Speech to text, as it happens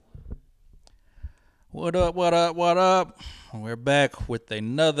What up, what up, what up? We're back with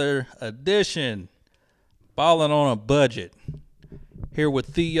another edition. Ballin on a budget. Here with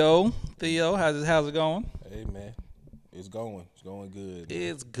Theo. Theo, how's it going? Hey man, it's going. It's going good, man.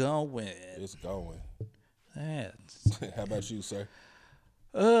 It's going. It's going. Man. How about you, sir?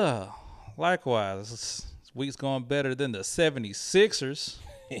 Uh, likewise. This week's going better than the 76ers.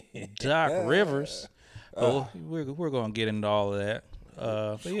 Doc Rivers. But we're going to get into all of that.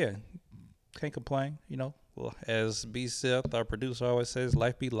 But yeah, can't complain, Well, as B. Seth, our producer, always says,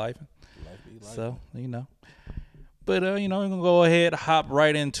 life be life. Life be life. So, But, we're going to go ahead, hop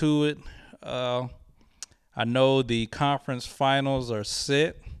right into it. I know the conference finals are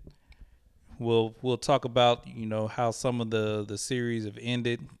set. We'll talk about, how some of the series have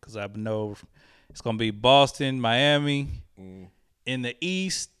ended, because I know it's going to be Boston, Miami, in the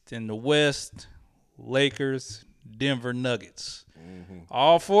East, in the West, Lakers, Denver Nuggets.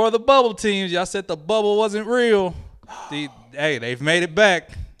 All four of the bubble teams. Y'all said the bubble wasn't real. Hey, they've made it back.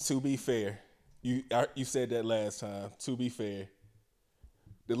 To be fair, you said that last time. To be fair,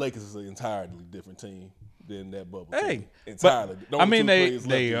 the Lakers is an entirely different team than that bubble team. Entirely. I mean, they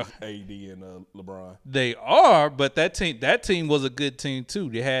AD and LeBron. They are, but that team was a good team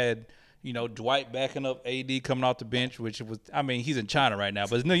too. They had, Dwight backing up AD coming off the bench, which was, I mean, he's in China right now,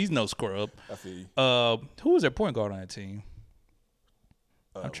 but he's no scrub. I feel you. Who was their point guard on that team?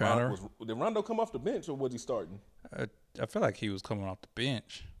 I'm trying Did Rondo come off the bench or was he starting? I feel like he was coming off the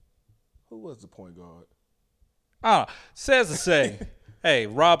bench. Who was the point guard? Says to say, hey,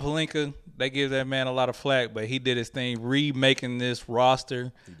 Rob Pelinka, they give that man a lot of flack, but he did his thing, remaking this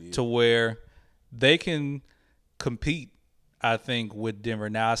roster to where they can compete, I think, with Denver.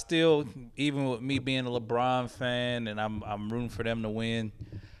 Now, I still, even with me being a LeBron fan and I'm rooting for them to win,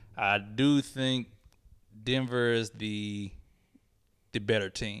 I do think Denver is the better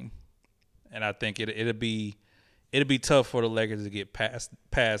team, and I think it'll be tough for the Lakers to get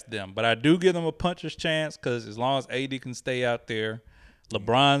past them. But I do give them a puncher's chance, because as long as AD can stay out there,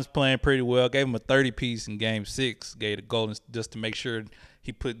 LeBron's playing pretty well. Gave him a 30-piece in Game 6. Gave to Golden just to make sure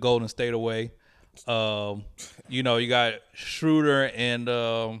he put Golden State away. You got Schroeder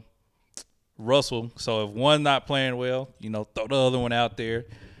and Russell. So if one not playing well, throw the other one out there.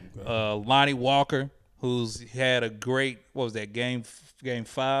 Okay. Lonnie Walker, who's had a great, what was that, game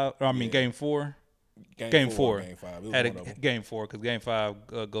 5? Game 4? Game 4. Had a Game 4, because Game 5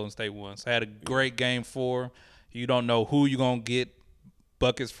 Golden State won. So had a great Game 4. You don't know who you're going to get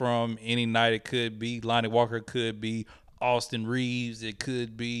buckets from any night. It could be Lonnie Walker, it could be Austin Reeves, it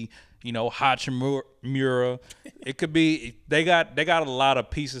could be, Hachimura. It could be, they got a lot of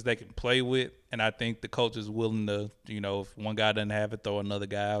pieces they can play with, and I think the coach is willing to, if one guy doesn't have it, throw another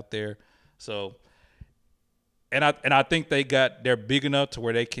guy out there. So, and I think they're big enough to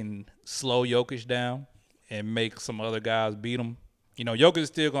where they can slow Jokic down and make some other guys beat him. Jokic is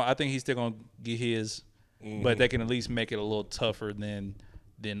still going. I think he's still going to get his, but they can at least make it a little tougher than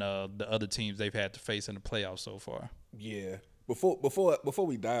the other teams they've had to face in the playoffs so far. Yeah. Before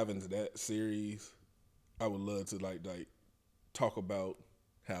we dive into that series, I would love to like talk about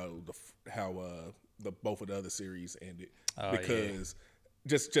how the both of the other series ended, because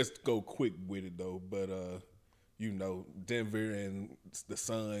just go quick with it though. But Denver and the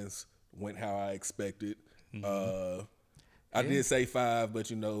Suns went how I expected. I did say 5,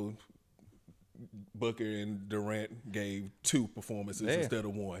 but Booker and Durant gave 2 performances instead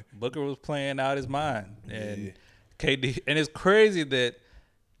of 1. Booker was playing out his mind, and KD, and it's crazy that,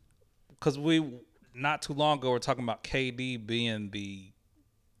 because we not too long ago were talking about KD being the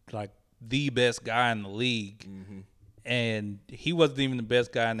best guy in the league, and he wasn't even the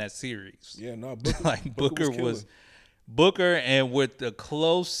best guy in that series. Yeah, no, Booker was Booker, and with the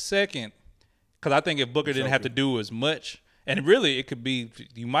close second, because I think if Booker didn't have to do as much. And really, it could be,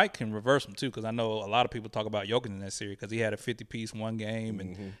 you might can reverse him too, because I know a lot of people talk about Jokic in that series, because he had a 50-piece one game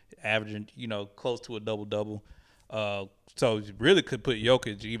and averaging, close to a double-double. So you really could put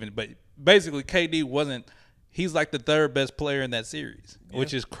Jokic even, but basically KD wasn't, he's like the third best player in that series,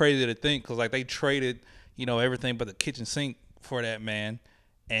 which is crazy to think, because they traded, everything but the kitchen sink for that man.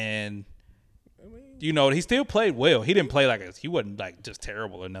 And he still played well. He didn't play he wasn't just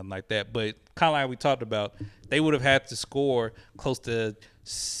terrible or nothing like that. But kind of like we talked about, they would have had to score close to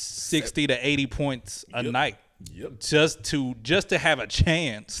 60 to 80 points a night, just to have a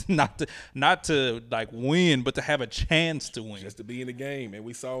chance, not to win, but to have a chance to win, just to be in the game. And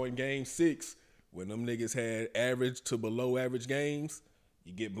we saw in Game 6 when them niggas had average to below average games,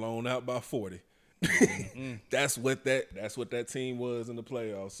 you get blown out by 40. That's what that team was in the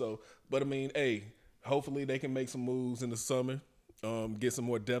playoffs. So, but I mean, hey. Hopefully they can make some moves in the summer, get some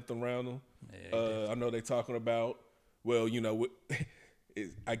more depth around them. I know they're talking about, well,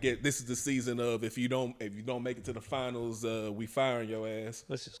 I get this is the season of if you don't make it to the finals, we firing your ass.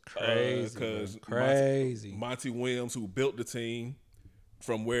 That's just crazy. Because crazy. Monty Williams, who built the team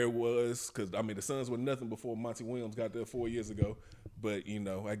from where it was, because I mean the Suns were nothing before Monty Williams got there 4 years ago. But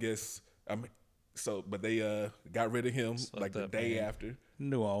I guess but they got rid of him like the day after.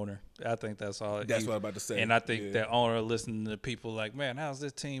 New owner. I think that's all. That's what I'm about to say. And I think that owner listening to people like, man, how's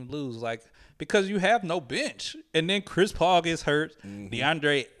this team lose? Like, because you have no bench. And then Chris Paul gets hurt.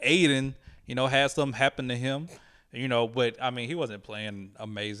 DeAndre Ayton, had something happen to him. But I mean, he wasn't playing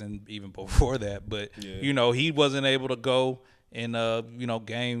amazing even before that. But, he wasn't able to go in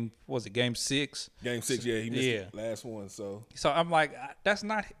game 6? Game 6, yeah, he missed the last one. So I'm like, that's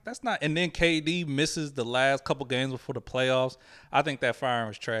not. And then KD misses the last couple games before the playoffs. I think that firing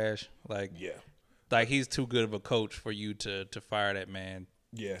was trash. Like he's too good of a coach for you to fire that man.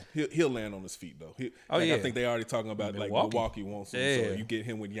 Yeah, he'll land on his feet though. I think they already talking about Milwaukee wants him. So you get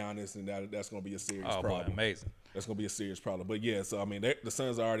him with Giannis, and that's going to be a serious problem. Boy, amazing. That's going to be a serious problem. But yeah, so I mean, the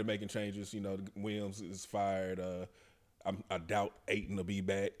Suns are already making changes. Williams is fired. I doubt Ayton will be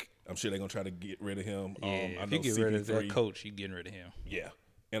back. I'm sure they're going to try to get rid of him. Yeah, I if know you get rid of that coach, you're getting rid of him. Yeah.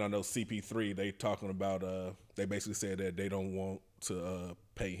 And I know CP3, they talking about, they basically said that they don't want to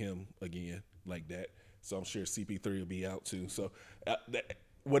pay him again like that. So I'm sure CP3 will be out too. So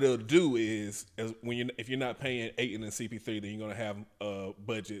what it'll do is if you're not paying Ayton and CP3, then you're going to have a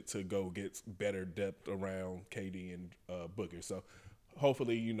budget to go get better depth around KD and Booker. So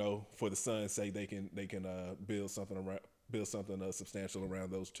hopefully, for the Suns' sake, they can build something substantial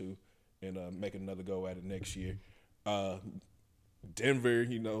around those two and make another go at it next year. Denver,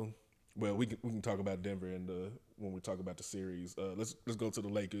 well, we can talk about Denver when we talk about the series. Let's go to the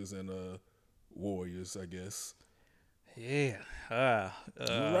Lakers and Warriors, I guess. Yeah,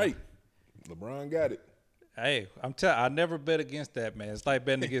 you're right. LeBron got it. Hey, I never bet against that, man. It's like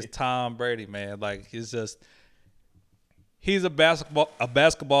betting against Tom Brady, man. Like it's just. He's a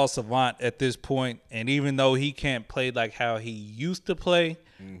basketball savant at this point, and even though he can't play like how he used to play,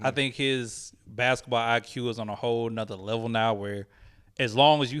 I think his basketball IQ is on a whole nother level now. Where, as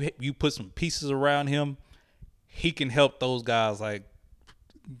long as you put some pieces around him, he can help those guys. Like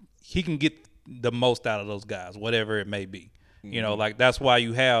he can get the most out of those guys, whatever it may be. Like that's why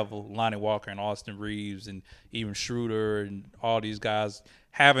you have Lonnie Walker and Austin Reeves and even Schroeder and all these guys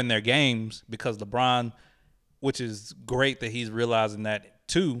having their games because LeBron. Which is great that he's realizing that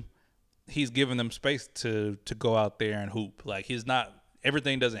too. He's giving them space to go out there and hoop. Like he's not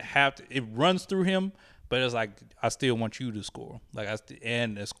everything doesn't have to. It runs through him, but it's like I still want you to score. Like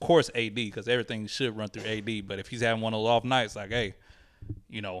and of course AD because everything should run through AD. But if he's having one of those off nights, like hey,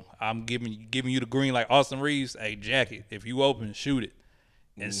 I'm giving you the green like Austin Reeves. Hey, jacket. If you open, shoot it.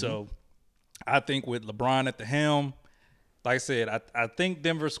 And so I think with LeBron at the helm. Like I said, I think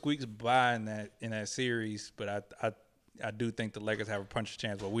Denver squeaks by in that series, but I do think the Lakers have a puncher's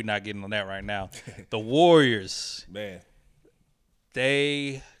chance, but we're not getting on that right now. The Warriors, man,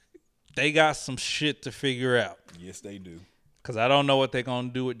 they got some shit to figure out. Yes, they do. Because I don't know what they're gonna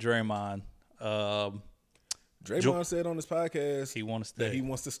do with Draymond. Draymond said on his podcast he wants to stay. That he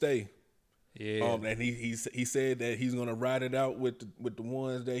wants to stay. Yeah, and he said that he's gonna ride it out with the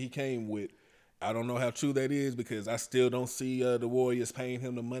ones that he came with. I don't know how true that is because I still don't see the Warriors paying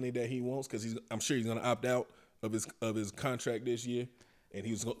him the money that he wants because I'm sure he's going to opt out of his contract this year, and he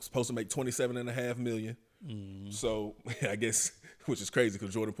was supposed to make $27.5 million. So I guess, which is crazy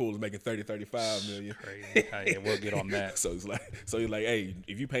because Jordan Poole is making $35 million. Crazy. Yeah, we'll get on that. So he's like, hey,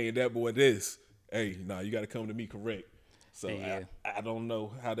 if you paying that boy this, hey, you got to come to me correct. So yeah. I don't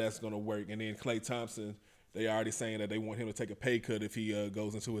know how that's going to work. And then Klay Thompson, they already saying that they want him to take a pay cut if he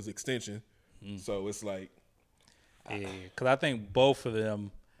goes into his extension. So it's like, because I think both of them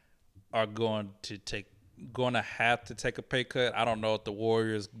are going to have to take a pay cut. I don't know if the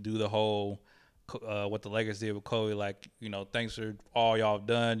Warriors do the whole what the Lakers did with Kobe, like thanks for all y'all have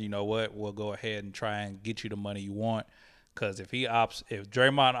done. You know what? We'll go ahead and try and get you the money you want. Because if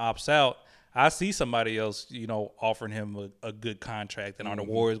Draymond opts out, I see somebody else offering him a good contract, and are the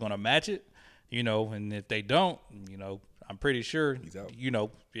Warriors going to match it? And if they don't, I'm pretty sure,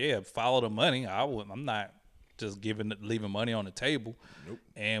 follow the money. I'm not just leaving money on the table. Nope.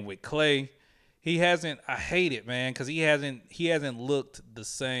 And with Klay, he hasn't. I hate it, man, because he hasn't looked the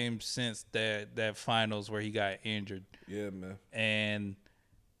same since that finals where he got injured. Yeah, man. And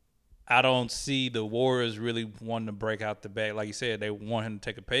I don't see the Warriors really wanting to break out the bag. Like you said, they want him to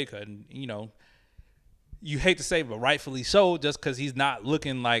take a pay cut, and you hate to say, but rightfully so, just because he's not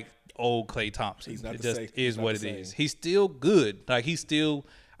looking like old Klay Thompson. He's not it the just same. is what it is. He's still good. Like he's still.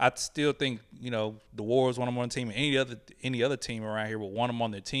 I still think the Warriors want him on the team. Any other team around here will want him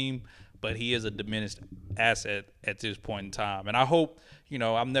on their team. But he is a diminished asset at this point in time. And I hope,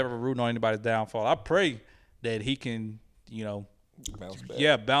 I'm never rooting on anybody's downfall. I pray that he can, bounce back.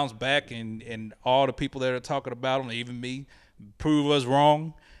 Yeah, bounce back, and all the people that are talking about him, even me, prove us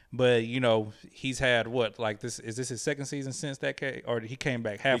wrong. But he's had is this his second season since that came, or he came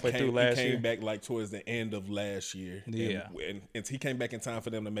back halfway through last year? He came back like towards the end of last year. Yeah, and he came back in time for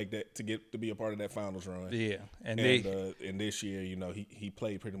them to make that to be a part of that finals run. Yeah, and this year, he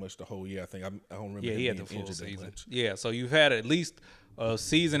played pretty much the whole year. I think I don't remember. Yeah, him he had being the full injured season. that much. Yeah, so you've had at least a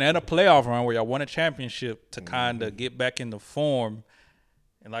season and a playoff run where y'all won a championship to kind of get back into form.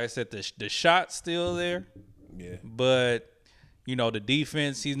 And like I said, the shot's still there. Yeah, but the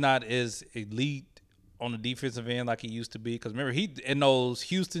defense, he's not as elite on the defensive end like he used to be. Because remember, he in those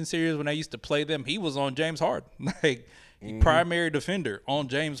Houston series when they used to play them, he was on James Harden, primary defender on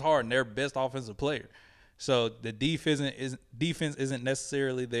James Harden, their best offensive player. So the defense isn't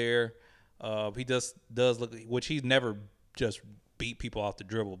necessarily there. He does look, which he's never just beat people off the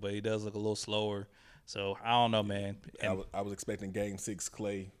dribble, but he does look a little slower. So I don't know, man. I was expecting Game 6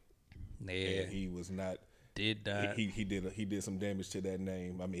 Clay. Yeah, and he was not. Did that. He did some damage to that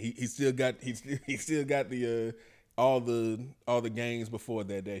name. I mean, he still got the all the games before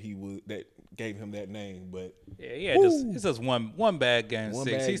that gave him that name. But it's just one bad game. One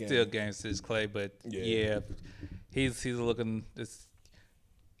 6. bad He's game. still Game 6 Clay, but he's looking.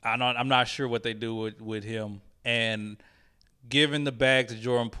 I'm not sure what they do with him. And giving the bag to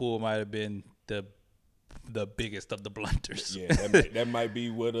Jordan Poole might have been the biggest of the blunders. Yeah, that might be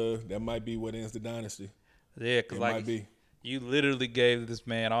what ends the dynasty. Yeah, because you literally gave this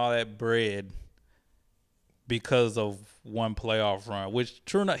man all that bread because of one playoff run, which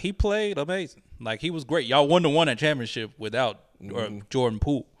true enough, he played amazing. Like, he was great. Y'all wouldn't have won a championship without Jordan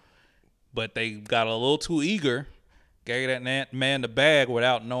Poole. But they got a little too eager, gave that man the bag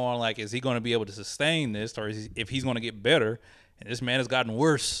without knowing, is he going to be able to sustain this, or if he's going to get better. And this man has gotten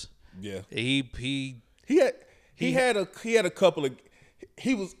worse. Yeah. He had a couple of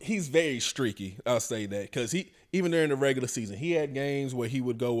he's very streaky. I'll say that because even during the regular season, he had games where he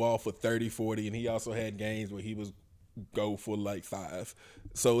would go off for 30, 40, and he also had games where he was go for 5.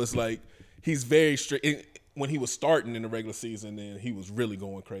 So it's he's very strict. When he was starting in the regular season, then he was really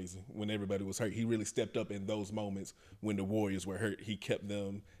going crazy when everybody was hurt. He really stepped up in those moments when the Warriors were hurt. He kept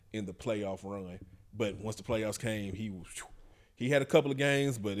them in the playoff run. But once the playoffs came, he had a couple of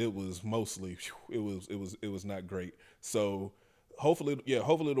games, but it was mostly it was not great. So hopefully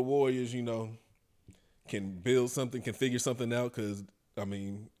the Warriors, can build something, can figure something out, because I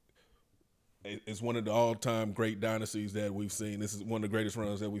mean, it's one of the all-time great dynasties that we've seen. This is one of the greatest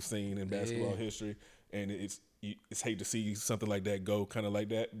runs that we've seen in basketball history, and it's hate to see something like that go kind of like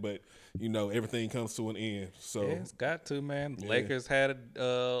that, but everything comes to an end. So it's got to, man. Yeah. Lakers had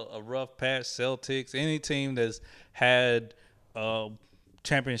a rough patch. Celtics, any team that's had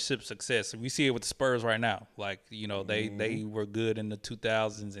championship success. We see it with the Spurs right now. They were good in the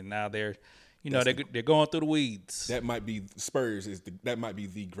 2000s, and now they're going through the weeds. That might be Spurs that might be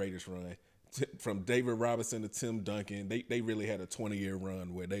the greatest run. From David Robinson to Tim Duncan, they really had a 20-year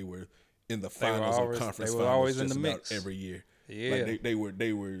run where they were in the finals or conference finals. They were always in the mix every year. Yeah, they were.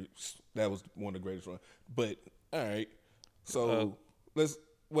 That was one of the greatest runs. But all right, so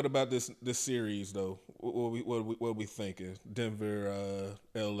what about this series though? What we thinking? Denver,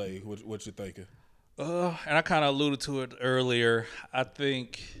 LA. What you thinking? And I kind of alluded to it earlier. I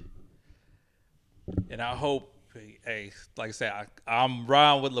think, and I hope. Hey, like I said, I'm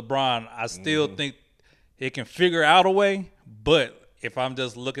riding with LeBron. I still think it can figure out a way, but if I'm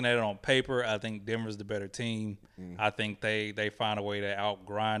just looking at it on paper, I think Denver's the better team. I think they find a way to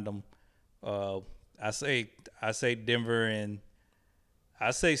outgrind them. I say Denver, and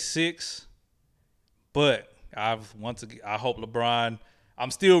I say 6, but I hope LeBron.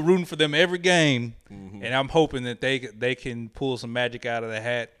 I'm still rooting for them every game, and I'm hoping that they can pull some magic out of the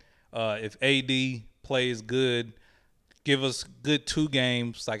hat. If AD plays good, give us good 2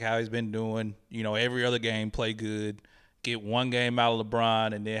 games like how he's been doing. Every other game play good. Get 1 game out of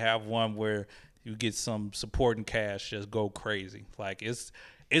LeBron, and then have one where you get some supporting cast just go crazy.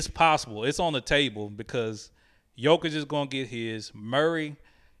 It's possible. It's on the table because Jokic is going to get his. Murray,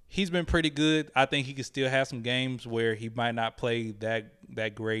 he's been pretty good. I think he could still have some games where he might not play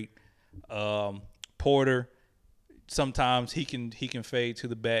that great. Porter, sometimes he can fade to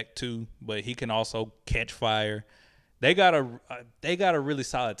the back too, but he can also catch fire. They got a really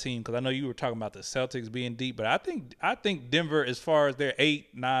solid team, because I know you were talking about the Celtics being deep, but I think Denver, as far as their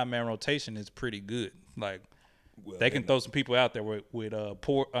 8-9 man rotation, is pretty good. Well, they can throw some people out there with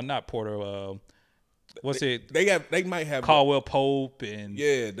not Porter. They might have Caldwell Pope and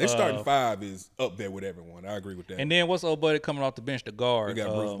their starting five is up there with everyone. I agree with that. And then what's old buddy coming off the bench to guard? You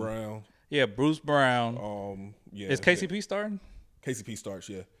got Bruce Brown. Yeah, Bruce Brown. Is KCP starting? KCP starts.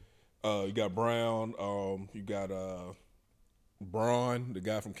 Yeah. You got Brown. You got Braun, the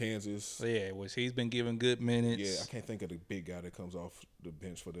guy from Kansas. Yeah, he's been given good minutes. Yeah, I can't think of the big guy that comes off the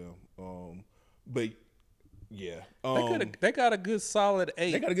bench for them. But yeah, they got a good solid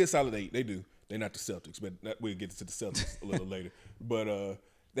 8. They got a good solid 8. They do. They're not the Celtics, but we'll get to the Celtics a little later. But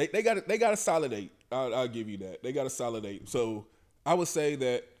they got a solid 8. I'll give you that. They got a solid 8. So I would say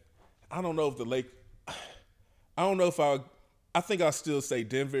that I don't know if I don't know if I think I'll still say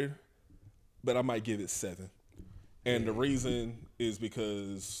Denver, but I might give it 7. And the reason is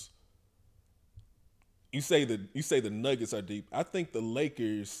because you say the Nuggets are deep. I think the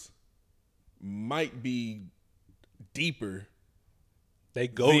Lakers might be deeper. They're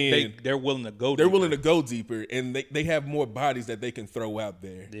willing to go. They're willing to go deeper, and they have more bodies that they can throw out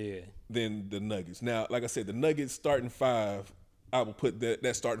there. Yeah. Than the Nuggets. Now, like I said, the Nuggets starting 5, I will put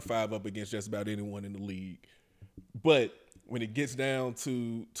that starting 5 up against just about anyone in the league. But when it gets down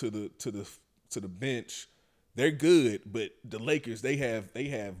to the bench, they're good. But the Lakers, they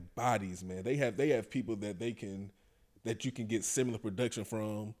have bodies, man. They have people that you can get similar production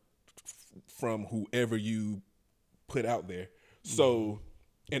from whoever you put out there. So,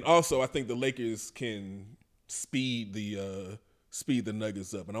 and also I think the Lakers can speed the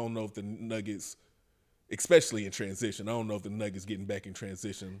Nuggets up. And I don't know if the Nuggets, especially in transition, I don't know if the Nuggets getting back in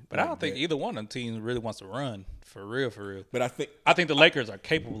transition. But I don't think either one of them teams really wants to run for real. But I think the Lakers are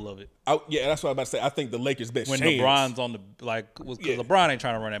capable of it. That's what I'm about to say. I think the Lakers best when chance. LeBron's on because LeBron ain't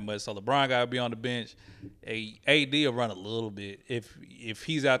trying to run that much, so LeBron got to be on the bench. AD will run a little bit if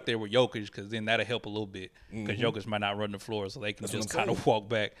he's out there with Jokic, because then that'll help a little bit, because Jokic might not run the floor, so they can just kind of walk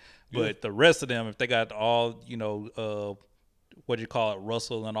back. But the rest of them, if they got all what do you call it,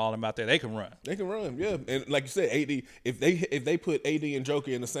 Russell and all them out there, they can run. They can run, yeah. And like you said, AD, if they put AD and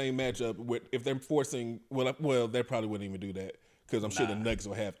Joker in the same matchup, if they're forcing, well, they probably wouldn't even do that, because I'm sure the Nuggets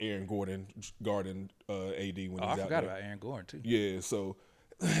will have Aaron Gordon guarding AD when he's out there. I forgot about Aaron Gordon too. Yeah, so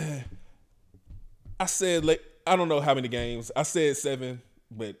I said, I don't know how many games. I said 7,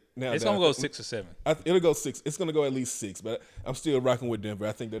 but now it's gonna go 6 or 7. It'll go 6. It's gonna go at least 6, but I'm still rocking with Denver.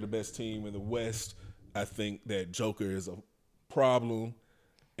 I think they're the best team in the West. I think that Joker is a problem,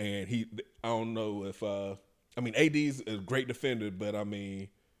 and I don't know if AD's a great defender, but I mean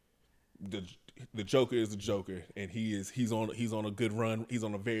the Joker is the Joker, and he's on a good run. He's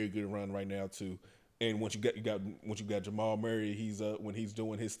on a very good run right now too. And once you got Jamal Murray, he's when he's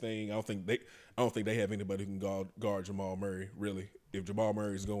doing his thing. I don't think they have anybody who can guard Jamal Murray, really. If Jamal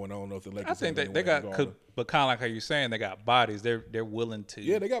Murray's going, I don't know if the Lakers. I think they got, but kind of like how you're saying, they got bodies. They're willing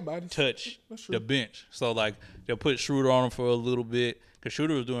to they got bodies. Touch the bench. So like they'll put Schroeder on them for a little bit, because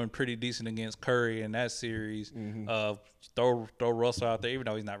Schroeder was doing pretty decent against Curry in that series. Throw Russell out there, even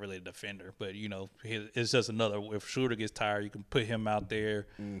though he's not really a defender, but it's just another. If Schroeder gets tired, you can put him out there.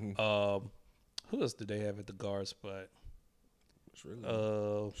 Who else did they have at the guard spot?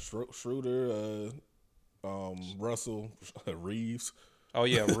 Schroeder, Russell, Reeves. Oh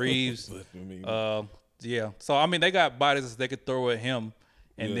yeah, Reeves. Yeah. So they got bodies they could throw at him,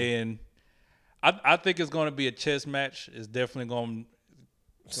 and then I think it's going to be a chess match. It's definitely going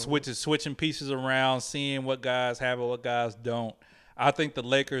to switching pieces around, seeing what guys have and what guys don't. I think the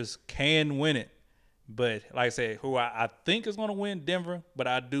Lakers can win it. But like I said, who I think is going to win, Denver. But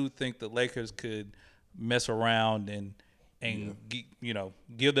I do think the Lakers could mess around and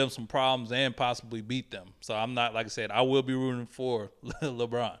give them some problems and possibly beat them. So I'm not, like I said, I will be rooting for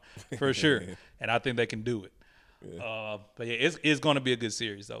LeBron for sure, and I think they can do it. Yeah. But yeah, it's going to be a good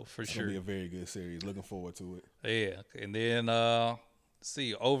series though, for sure. It's going to be a very good series. Looking forward to it. Yeah, and then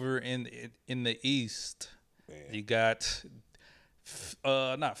see over in the East, you got.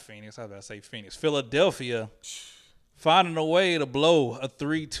 Not Phoenix. I was about to say Phoenix. Philadelphia finding a way to blow a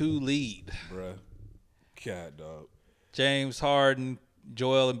 3-2 lead. Bruh. God, dog. James Harden,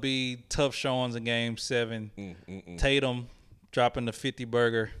 Joel Embiid, tough showings in Game 7. Tatum dropping the 50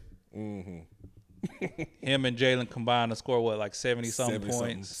 burger. Him and Jalen combined to score, like 70-something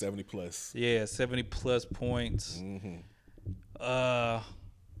points? 70 plus. Yeah, 70 plus points.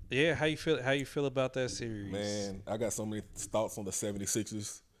 Yeah, how you feel about that series? Man, I got so many thoughts on the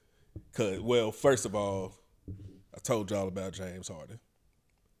 76ers. Well, first of all, I told y'all about James Harden.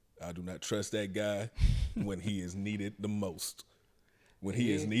 I do not trust that guy when he is needed the most. When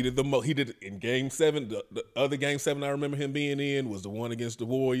he is needed the most. He did it in Game 7. The other Game 7 I remember him being in was the one against the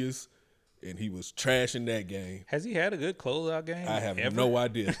Warriors. and he was trash in that game. Has he had a good closeout game? I have ever? no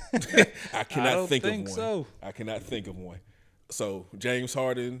idea. I cannot think of one. So. I cannot think of one. So James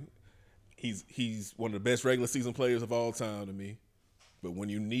Harden, he's one of the best regular season players of all time to me. But when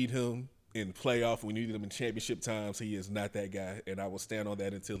you need him in playoff, when you need him in championship times, he is not that guy. And I will stand on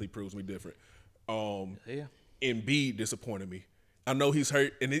that until he proves me different. Embiid disappointed me. I know he's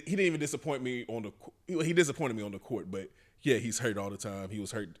hurt, and he didn't even disappoint me on the. He disappointed me on the court, but yeah, he's hurt all the time. He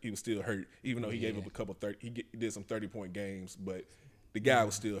was hurt. He was still hurt, even though he gave up a couple 30. He did some 30-point games, but the guy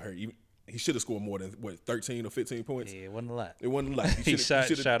was still hurt. He should have scored more than 13 or 15 points. Yeah, it wasn't a lot. It wasn't a lot. He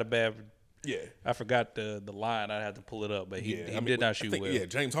shot a bad. Yeah, I forgot the line. I had to pull it up, but he did not shoot well. Yeah,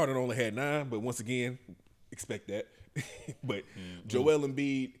 James Harden only had 9, but once again, expect that. But Joel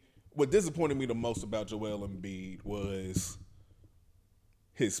Embiid. What disappointed me the most about Joel Embiid was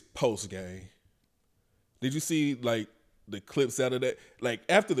his post game. Did you see like the clips out of that? Like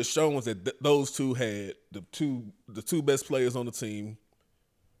after the showings that those two had, the two best players on the team,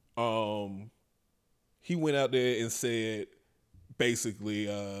 he went out there and said basically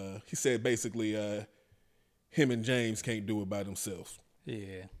him and James can't do it by themselves.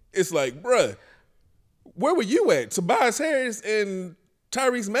 Yeah. It's like, bruh, where were you at? Tobias Harris and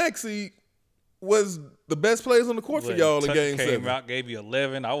Tyrese Maxey was the best players on the court for y'all in Game 7. Came out, gave you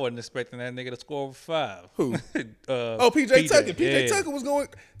 11. I wasn't expecting that nigga to score over 5. Who? PJ Tucker. PJ Tucker was going.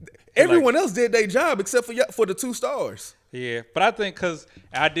 Everyone else did their job except for the 2 stars. Yeah, but I think because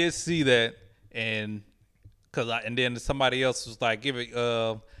I did see that, and then somebody else was like, give it.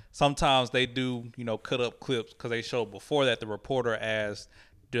 Sometimes they do, cut up clips because they showed before that the reporter asked,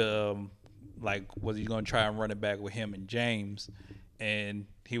 was he going to try and run it back with him and James? And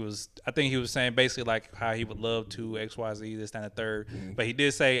I think he was saying basically like how he would love to X, Y, Z, this, that, and the third. Mm-hmm. But he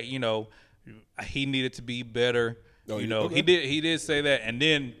did say, he needed to be better. Oh, okay. He did say that. And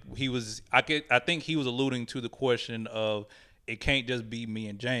then I think he was alluding to the question of it can't just be me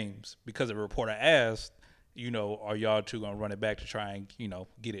and James, because the reporter asked, are y'all two going to run it back to try and,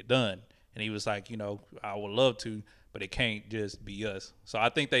 get it done? And he was like, I would love to, but it can't just be us. So I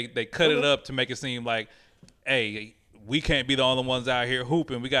think they cut it up to make it seem like, hey, we can't be the only ones out here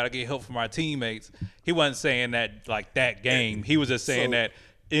hooping. We got to get help from our teammates. He wasn't saying that like that game. He was just saying that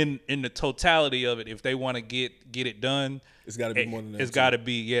in the totality of it, if they want to get it done, it's got to be more than that. It's got to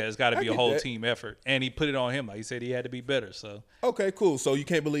be a whole team effort. And he put it on him. Like he said, he had to be better. So okay, cool. So you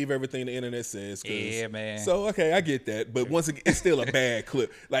can't believe everything the internet says. Yeah, man. So okay, I get that. But once again, it's still a bad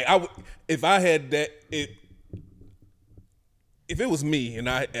clip. Like if I had that If it was me and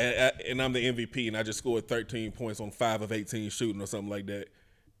I'm the MVP and I just scored 13 points on 5 of 18 shooting or something like that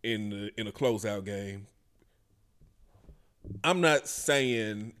in a closeout game, I'm not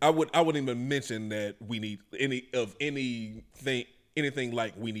saying I wouldn't even mention that we need anything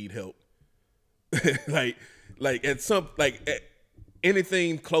like we need help.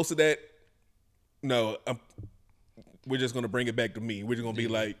 Anything close to that. No, we're just gonna bring it back to me. We're just gonna be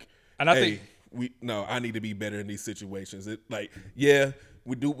like, and I think. I need to be better in these situations.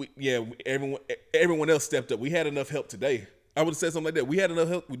 Everyone else stepped up. We had enough help today. I would have said something like that. We had enough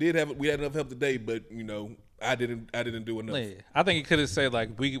help. We had enough help today, but I didn't do enough. Yeah. I think he could have said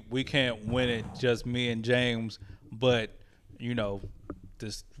like we can't win it just me and James, but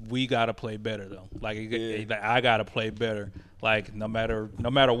we gotta play better though. Like I gotta play better. Like no matter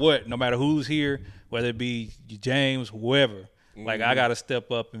what, no matter who's here, whether it be James, whoever. Like I gotta step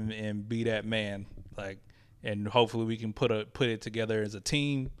up and be that man. Like, and hopefully we can put it together as a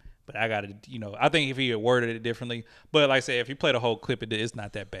team. But I gotta, I think if he had worded it differently. But like I said, if you play the whole clip, it's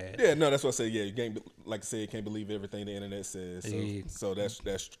not that bad. Yeah, no, that's what I say. Yeah, you can't, like I said, you can't believe everything the internet says. So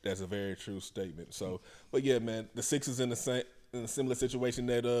that's a very true statement. So, but yeah, man, the Sixers in a similar situation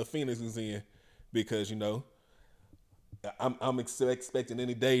that Phoenix is in, because I'm expecting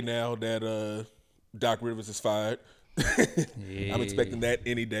any day now that Doc Rivers is fired. Yeah. I'm expecting that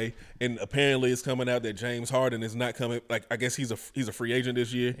any day, and apparently it's coming out that James Harden is not coming. Like I guess he's a free agent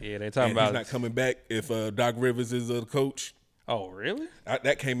this year. Yeah, they talking about he's not coming back if Doc Rivers is the coach. Oh, really?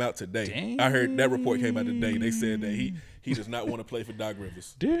 That came out today. Dang. I heard that report came out today. They said that he does not want to play for Doc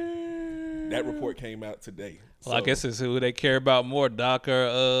Rivers. Dang. That report came out today. Well, I guess it's who they care about more, Doc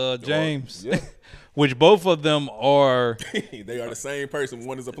or James. Yeah. Which both of them are. They are the same person.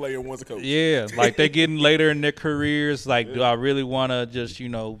 One is a player, one's a coach. Yeah, like they getting later in their careers. Like, do I really want to just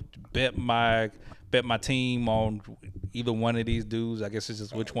bet my team on either one of these dudes? I guess it's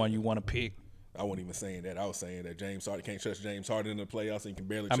just which one you want to pick. I wasn't even saying that. I was saying that James Harden can't trust James Harden in the playoffs, and he can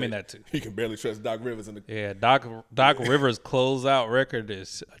barely. I mean that too. He can barely trust Doc Rivers in the. Yeah, Doc Rivers' closeout record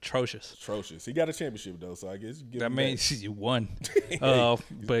is atrocious. Atrocious. He got a championship though, so I guess you give That him means you won.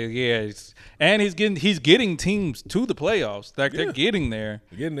 But yeah, and he's getting teams to the playoffs. Like they're getting there.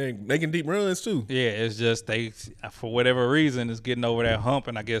 They're getting there, making deep runs too. Yeah, it's just they, for whatever reason, is getting over that hump,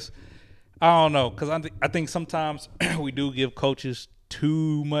 and I guess I don't know, because I think sometimes we do give coaches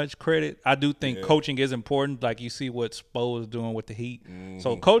too much credit. I do think coaching is important. Like you see what Spo is doing with the Heat.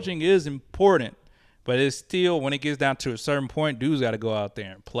 So coaching is important, but it's still, when it gets down to a certain point, dudes got to go out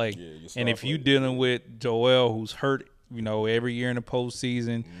there and play. And if you dealing with Joel, who's hurt, every year in the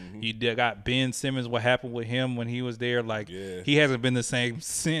postseason, you got Ben Simmons. What happened with him when he was there? Like he hasn't been the same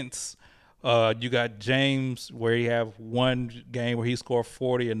since. You got James, where he have one game where he scored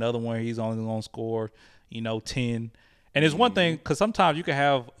 40, another one he's only going to score, 10. And it's one thing, because sometimes you can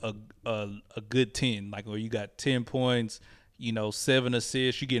have a good 10, like where you got 10 points, 7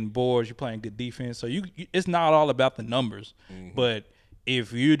 assists, you're getting boards, you're playing good defense. So it's not all about the numbers. But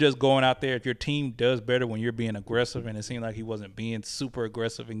if you're just going out there, if your team does better when you're being aggressive, and it seemed like he wasn't being super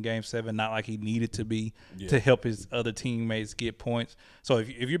aggressive in Game 7, not like he needed to be to help his other teammates get points. So if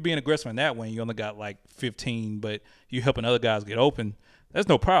you're being aggressive in that way, you only got like 15, but you're helping other guys get open, that's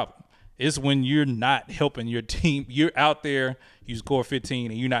no problem. It's when you're not helping your team. You're out there, you score 15,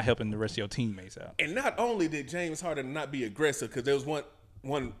 and you're not helping the rest of your teammates out. And not only did James Harden not be aggressive, because there was one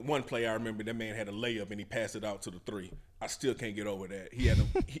play I remember, that man had a layup and he passed it out to the three. I still can't get over that.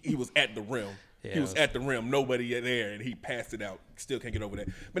 He was at the rim. He was at the rim, nobody there, and he passed it out. Still can't get over that.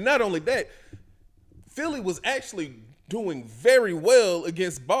 But not only that, Philly was actually doing very well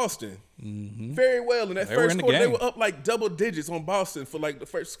against Boston. Very well in that first quarter. They were up like double digits on Boston for like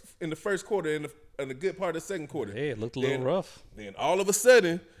the first quarter and a good part of the second quarter. Yeah, it looked a little rough. Then all of a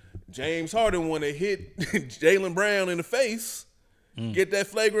sudden, James Harden want to hit Jaylen Brown in the face, get that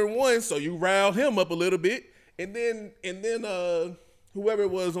flagrant one, so you rile him up a little bit, and then whoever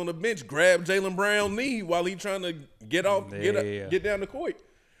it was on the bench grabbed Jaylen Brown's knee while he trying to get down the court.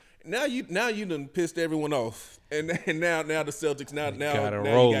 Now you done pissed everyone off, and now the Celtics now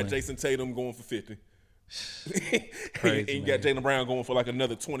you got Jason Tatum going for 50. Crazy, and you got Jaylen Brown going for like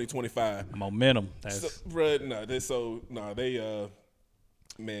another 20, 25. Momentum.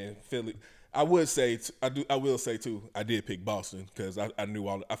 Philly. I will say too. I did pick Boston because I knew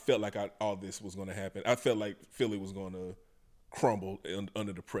I felt like all this was going to happen. I felt like Philly was going to crumble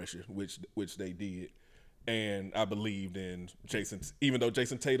under the pressure, which they did. And I believed in Jason, even though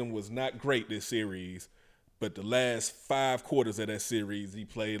Jason Tatum was not great this series, but the last 5 quarters of that series, he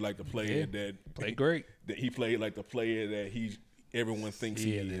played like the player that played great. That he played like the player that everyone thinks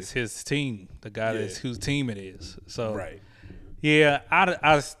he is. It's his team, the guy that's whose team it is. So right. Yeah,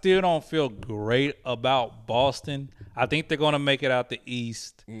 I still don't feel great about Boston. I think they're going to make it out the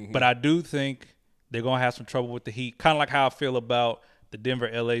East, but I do think they're going to have some trouble with the Heat. Kind of like how I feel about the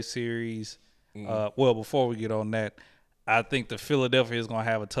Denver-LA series. Well, before we get on that, I think the Philadelphia is going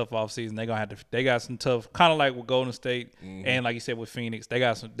to have a tough offseason. They got some tough, kind of like with Golden State, and like you said with Phoenix, they're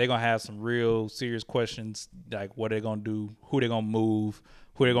going to have some real serious questions, like what they're going to do, who they're going to move,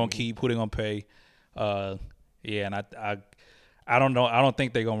 who they're going to keep, who they're going to pay. And I don't know. I don't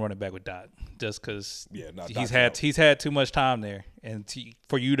think they're gonna run it back with Doc, just because he's had too much time there, and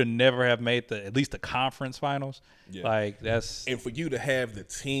for you to never have made at least the conference finals, like that's, and for you to have the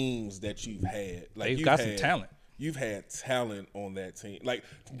teams that you've had, like they've got some talent. You've had talent on that team. Like,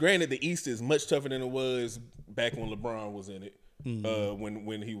 granted, the East is much tougher than it was back when LeBron was in it,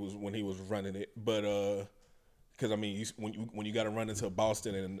 when he was running it, but because I mean, when you got to run into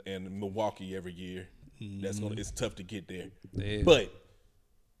Boston and Milwaukee every year. It's tough to get there. But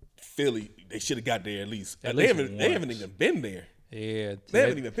Philly, they should have got there at least. They haven't even been there. Yeah. They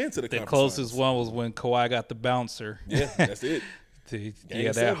haven't even been to the conference closest finals. one was when Kawhi got the bouncer. Yeah, that's it.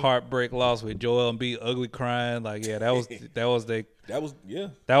 That heartbreak loss with Joel Embiid ugly crying. Like, yeah, that was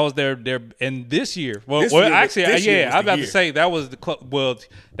their and this year. Well, I'm about to say that was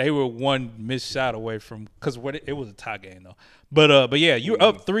they were one missed shot away from, because it was a tie game though. But yeah, you're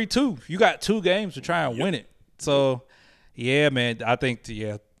up 3-2. You got 2 games to try and win it. So yeah, man, I think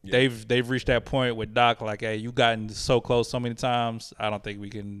they've reached that point with Doc. Like, hey, you've gotten so close so many times. I don't think we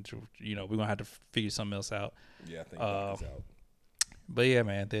can. We're gonna have to figure something else out. Yeah, I think Doc is out. But yeah,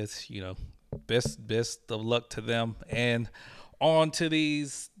 man, that's best of luck to them. And on to the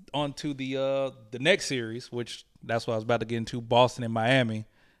next series, which that's what I was about to get into, Boston and Miami.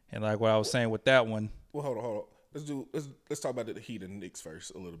 And like what I was saying with that one. Well, hold on. Let's talk about the Heat and Knicks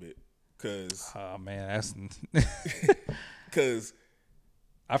first a little bit, because oh man, that's because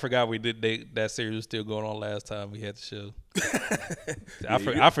I forgot we did that series was still going on last time we had the show.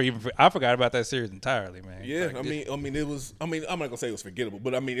 I forgot about that series entirely, man. Yeah, like, I mean, it was. I mean, I'm not gonna say it was forgettable,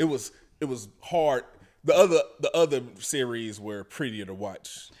 but I mean, it was hard. The other series were prettier to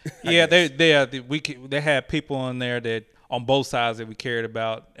watch. Yeah, they had people on there that on both sides that we cared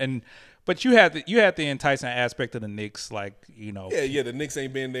about, but you had the enticing aspect of the Knicks, like Yeah, the Knicks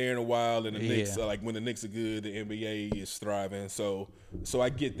ain't been there in a while, and the Knicks like when the Knicks are good, the NBA is thriving. So I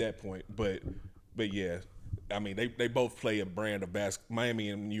get that point, but yeah, I mean they both play a brand of Miami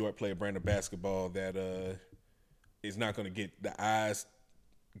and New York play a brand of basketball that is not going to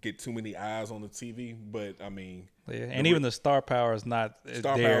get too many eyes on the TV, but I mean, and even the star power is not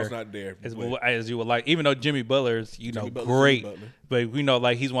there as you would like. Even though Jimmy Butler's great, but we know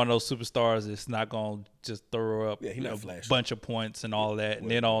like he's one of those superstars that's not gonna just throw up a bunch of points and all of that.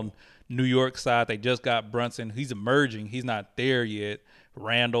 And then on New York side, they just got Brunson. He's emerging. He's not there yet.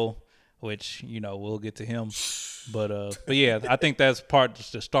 Randall, which we'll get to him, but yeah, I think that's part.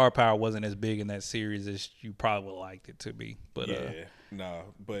 The star power wasn't as big in that series as you probably would have liked it to be. But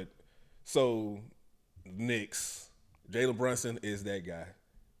but so Knicks, Jalen Brunson is that guy.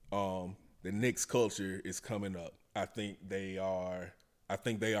 The Knicks culture is coming up. I think they are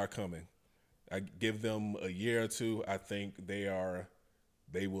coming. I give them a year or two. I think they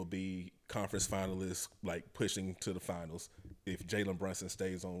will be conference finalists, like pushing to the finals if Jalen Brunson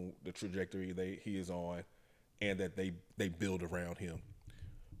stays on the trajectory he is on, and that they build around him.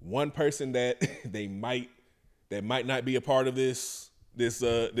 One person that that might not be a part of this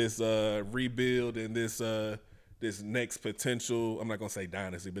rebuild and this next potential, I'm not gonna say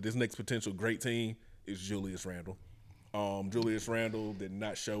dynasty, but this next potential great team is Julius Randle. Julius Randle did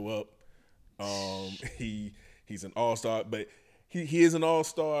not show up. He's an all-star, but he is an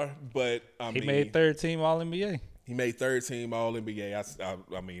all-star, but he made third team All-NBA. He made third team All-NBA.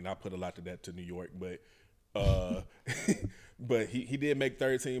 I mean, I put a lot to that to New York, but but he did make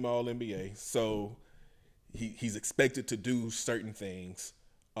third team All-NBA. So he's expected to do certain things,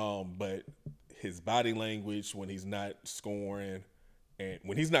 but his body language when he's not scoring, and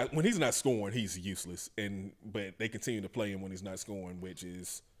when he's not scoring, he's useless. But they continue to play him when he's not scoring, which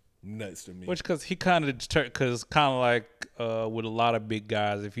is nuts to me. Which because he kind of like with a lot of big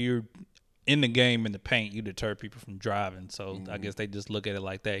guys, if you're in the game in the paint, you deter people from driving. So I guess they just look at it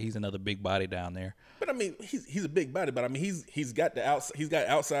like that. He's another big body down there. But I mean, he's a big body, but I mean he's got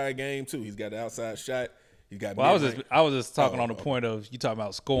outside game too. He's got the outside shot. He's got. Well, I was just talking on the point of you talking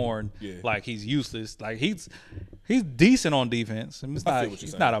about scoring. Yeah. Like he's useless. Like he's decent on defense. It's not.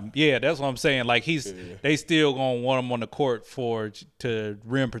 That's what I'm saying. Like they still gonna want him on the court to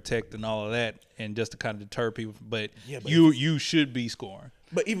rim protect and all of that, and just to kind of deter people. But you should be scoring.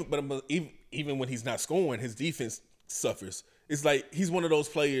 But even when he's not scoring, his defense suffers. It's like he's one of those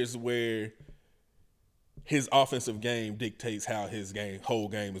players where his offensive game dictates how his whole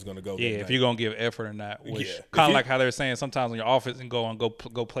game is going to go. Yeah, if you're going to give effort or not. Kind of like how they're saying sometimes when your offense and go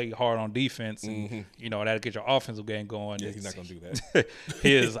play hard on defense, and that'll get your offensive game going. Yeah, he's not going to do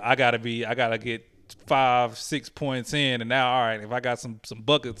that. I gotta get 5-6 points in, and now all right, if I got some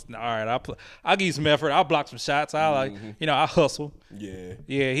buckets, all right, I'll give you some effort. I'll block some shots. I hustle. Yeah,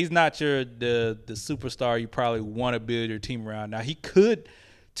 he's not the superstar you probably want to build your team around. Now he could.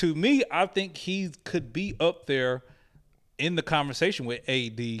 To me, I think he could be up there in the conversation with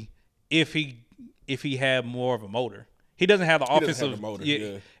AD if he had more of a motor. He doesn't have the offensive motor,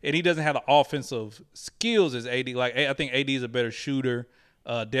 and he doesn't have the offensive skills as AD. Like I think AD is a better shooter,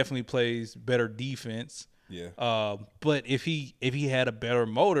 definitely plays better defense. Yeah. But if he had a better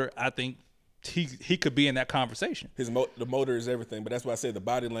motor, I think he could be in that conversation. The motor is everything, but that's why I said the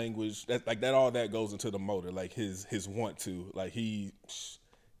body language. All that goes into the motor. Like his want to. Like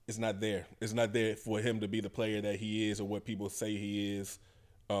it's not there. It's not there for him to be the player that he is or what people say he is.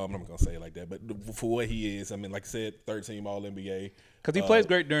 I'm not going to say it like that, but for what he is, I mean, like I said, third team All-NBA. Because he plays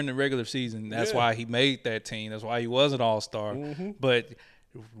great during the regular season. That's why he made that team. That's why he was an all-star. Mm-hmm. But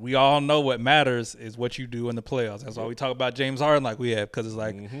we all know what matters is what you do in the playoffs. That's why we talk about James Harden like we have, because it's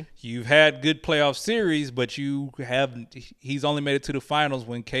like you've had good playoff series, but he's only made it to the finals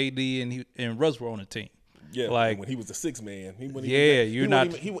when KD and Russ were on the team. Yeah, like when he was the sixth man. He made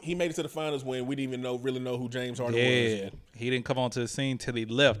it to the finals when we didn't even really know who James Harden was. Yeah, he didn't come onto the scene till he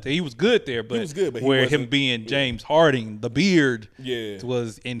left. He was good there, but where him being James Harden, the beard,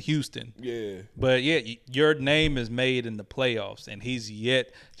 was in Houston. Yeah, but your name is made in the playoffs, and he's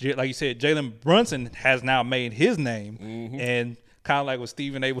yet, like you said, Jalen Brunson has now made his name, and kind of like when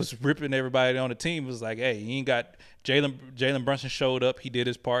Stephen A. was ripping everybody on the team, it was like, hey, he ain't got Jalen Brunson showed up, he did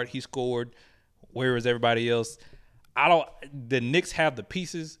his part, he scored. Where is everybody else? The Knicks have the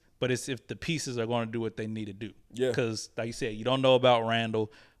pieces, but it's if the pieces are going to do what they need to do. Yeah. Because, like you said, you don't know about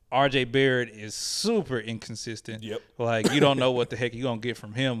Randall. R.J. Barrett is super inconsistent. Yep. Like, you don't know what the heck you're going to get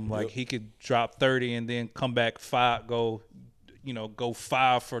from him. Like, Yep. he could drop 30 and then come back go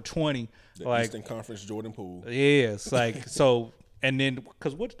 5 for 20. The like, Eastern Conference Jordan Poole. Yeah, it's like, so, and then,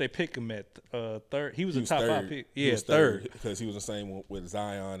 because what did they pick him at? Third? He was a top 5 pick. Yeah, third. Because he was the same with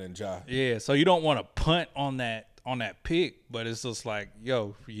Zion and Ja. Yeah, so you don't want to punt on that pick, but it's just like,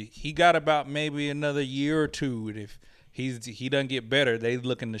 yo, he got about maybe another year or two. If he doesn't get better, they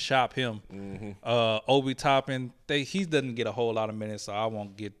looking to shop him. Mm-hmm. Obi Toppin, he doesn't get a whole lot of minutes, so I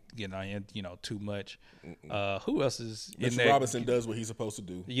won't get too much. Who else is in there? Robinson does what he's supposed to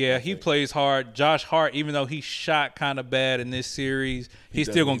do. Yeah, he plays hard. Josh Hart, even though he shot kind of bad in this series, he's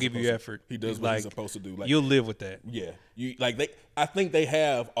still gonna give you effort. He does what he's supposed to do. Like, you'll live with that. Yeah, I think they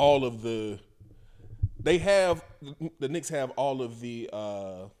have all of the. They have the Knicks have all of the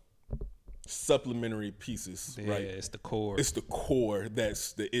supplementary pieces. Yeah, right? It's the core. It's the core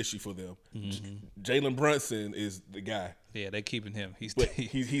that's the issue for them. Mm-hmm. Jalen Brunson is the guy. Yeah, they keeping him. He's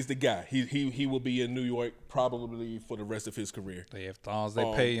the guy. He will be in New York probably for the rest of his career. Yeah, as long as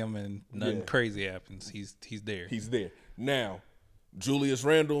they pay him and nothing crazy happens, he's there. He's there. Now, Julius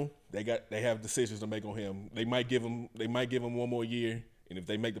Randle, they have decisions to make on him. They might give him one more year, and if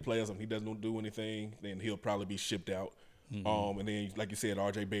they make the playoffs and he doesn't do anything, then he'll probably be shipped out. Mm-hmm. And then, like you said,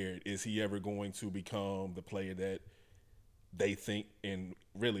 R.J. Barrett, is he ever going to become the player that they think and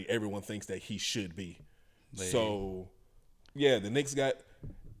really everyone thinks that he should be? So, yeah, the Knicks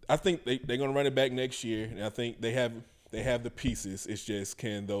I think they're going to run it back next year, and I think they have the pieces. It's just,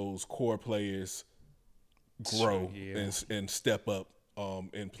 can those core players grow and step up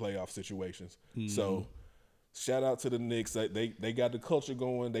in playoff situations? Mm-hmm. So, shout out to the Knicks. They got the culture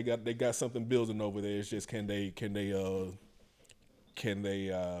going. They got something building over there. It's just, can they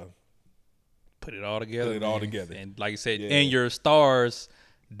put it all together? And like you said, yeah. And your stars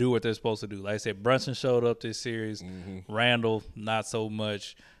do what they're supposed to do. Like I said, Brunson showed up this series. Mm-hmm. Randall, not so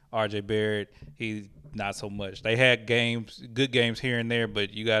much. R.J. Barrett, he not so much. They had good games here and there,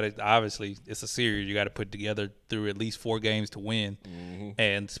 but you got to, obviously, it's a series. You got to put together through at least 4 games to win. Mm-hmm.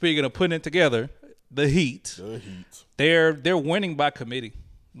 And speaking of putting it together, the Heat. They're winning by committee.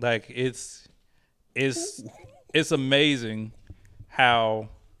 Like, it's amazing how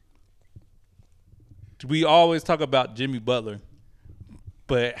we always talk about Jimmy Butler,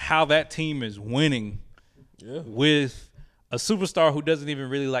 but how that team is winning with a superstar who doesn't even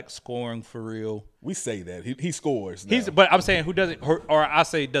really like scoring for real. We say that he scores now. But I'm saying who doesn't, or I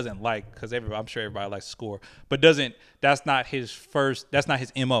say doesn't like, because I'm sure everybody likes to score, but doesn't. That's not his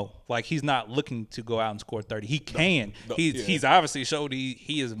MO. Like, he's not looking to go out and score 30. He can. He's obviously showed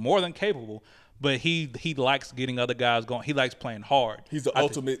he is more than capable. But he likes getting other guys going. He likes playing hard. He's the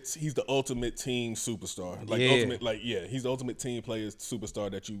ultimate team superstar. He's the ultimate team player superstar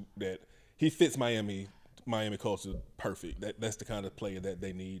that he fits Miami culture perfect. That's the kind of player that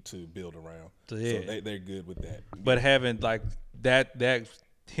they need to build around. So they're good with that. But having like that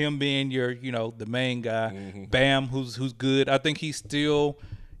him being your the main guy, mm-hmm. Bam, who's good. I think he's still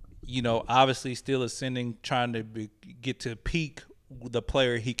obviously still ascending, trying to get to peak the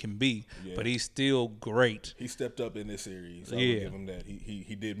player he can be, but he's still great. He stepped up in this series. I would give him that.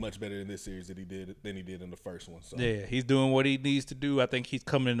 He did much better in this series than he did in the first one. So. Yeah, he's doing what he needs to do. I think he's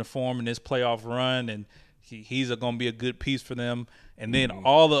coming into form in this playoff run, and he's going to be a good piece for them. And then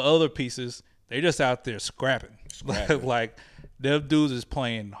all the other pieces, they're just out there scrapping. Like, them dudes is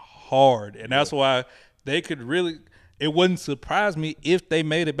playing hard, and that's why they could really – it wouldn't surprise me if they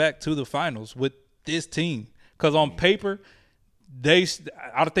made it back to the finals with this team, because on paper –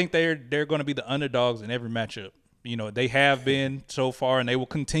 I think they're going to be the underdogs in every matchup. They have been so far, and they will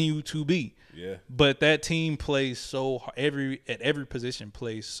continue to be. Yeah. But that team plays at every position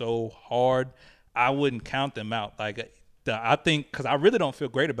plays so hard. I wouldn't count them out. Like, I think, because I really don't feel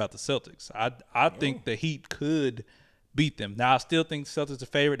great about the Celtics. I think the Heat could beat them. Now, I still think the Celtics are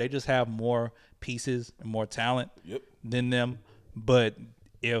favorite. They just have more pieces and more talent than them. But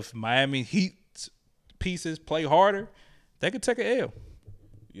if Miami Heat's pieces play harder, they could take an L.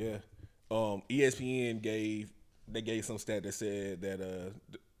 Yeah. ESPN gave some stat that said that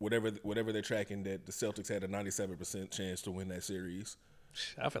whatever they're tracking, that the Celtics had a 97% chance to win that series.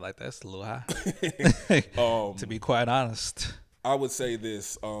 I feel like that's a little high. To be quite honest. I would say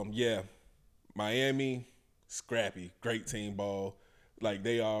this. Miami, scrappy, great team ball. Like,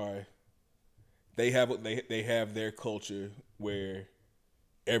 they have their culture where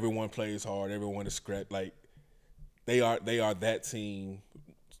everyone plays hard, everyone is scrapped. Like, They are that team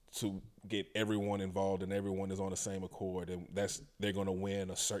get everyone involved and everyone is on the same accord, and they're going to win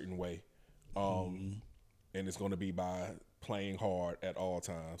a certain way, and it's going to be by playing hard at all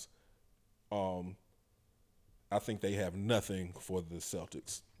times. I think they have nothing for the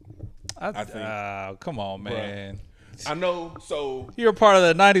Celtics. I think. Come on, man. I know. So you're part of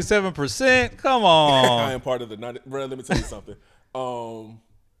the 97%. Come on. I am part of the 90. Bro, let me tell you something.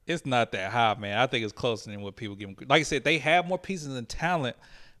 It's not that high, man. I think it's closer than what people give them. Like I said, they have more pieces and talent,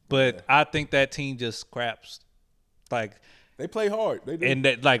 but I think that team just scraps. Like they play hard. They do. And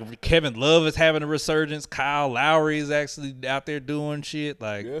that, like Kevin Love is having a resurgence. Kyle Lowry is actually out there doing shit.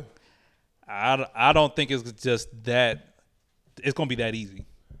 Like, I don't think it's just that. It's gonna be that easy.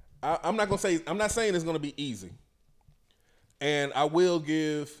 I'm not saying it's gonna be easy. And I will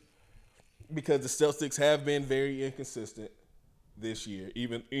give, because the Celtics have been very inconsistent this year,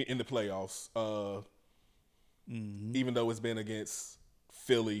 even in the playoffs. Even though it's been against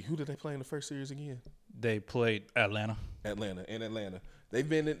Philly. Who did they play in the first series again? They played Atlanta.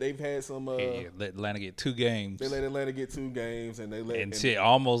 They've had some. Let Atlanta get 2 games. They let Atlanta get 2 games, and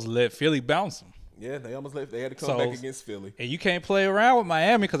almost let Philly bounce them. Yeah, they almost let. They had to come back against Philly. And you can't play around with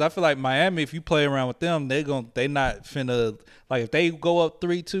Miami, because I feel like Miami, if you play around with them, they not finna, like, if they go up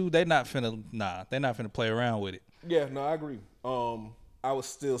 3-2, they're not finna play around with it. Yeah, no, I agree. I would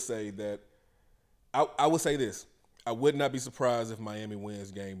still say that. I would say this. I would not be surprised if Miami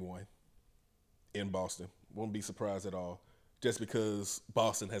wins Game 1 in Boston. Wouldn't be surprised at all, just because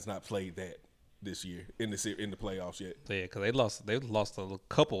Boston has not played that this year in the playoffs yet. Yeah, because they lost a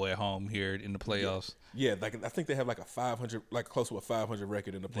couple at home here in the playoffs. Yeah, like I think they have like a 500, like close to a 500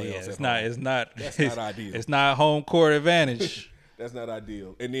 record in the playoffs. Yeah, That's not ideal. It's not home court advantage. That's not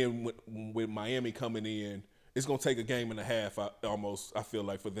ideal. And then with Miami coming in, it's gonna take a game and a half. I feel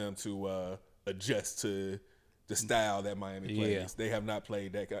like, for them to adjust to the style that Miami plays. Yeah. They have not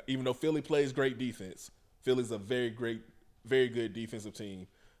played that. Even though Philly plays great defense, Philly's a very good defensive team.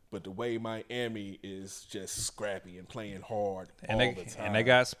 But the way Miami is just scrappy and playing hard all the time. And they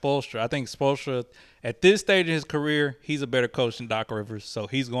got Spoelstra. I think Spoelstra, at this stage in his career, he's a better coach than Doc Rivers. So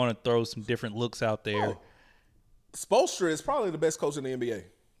he's going to throw some different looks out there. Spoelstra is probably the best coach in the NBA.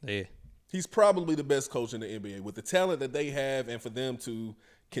 Yeah. He's probably the best coach in the NBA. With the talent that they have, and for them to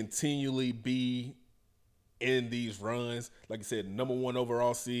continually be in these runs, like I said, number 1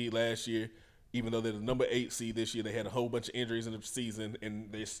 overall seed last year. Even though they're the number 8 seed this year, they had a whole bunch of injuries in the season,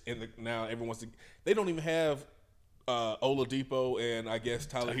 and now everyone's. They don't even have Oladipo and I guess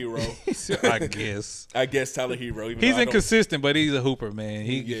Tyler Hero. I guess Tyler Hero. He's inconsistent, but he's a hooper,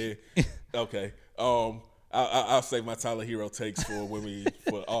 man. Okay. I'll save my Tyler Hero takes for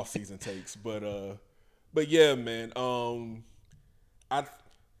for off season takes, but yeah, man.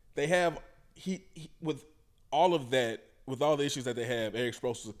 They have with all of that. With all the issues that they have, Eric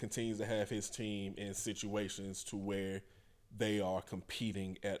Spoelstra continues to have his team in situations to where they are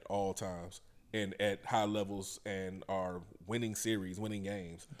competing at all times and at high levels and are winning series, winning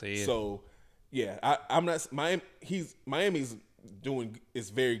games. So, yeah, Miami's is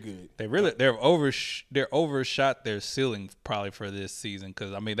very good. They're overshot their ceiling probably for this season,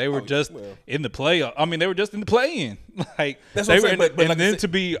 because I mean they were just in the playoff. I mean they were just in the play-in. Like that's what I'm saying. And then to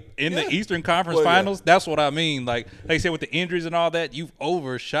be in the Eastern Conference Finals, that's what I mean. Like I said, with the injuries and all that, you've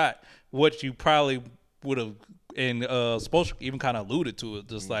overshot what you probably would have. And Spoelstra even kind of alluded to it,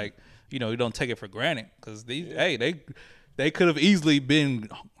 just like you don't take it for granted, because they could have easily been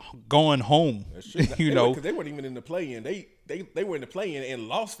going home. That's true. Because they weren't even in the play-in. They were in the play-in and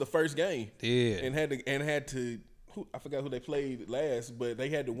lost the first game. Yeah, and had to. I forgot who they played last, but they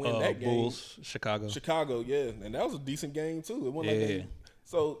had to win that game. Bulls, Chicago, yeah, and that was a decent game too. It wasn't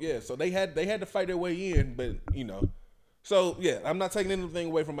so they had to fight their way in, but so yeah, I'm not taking anything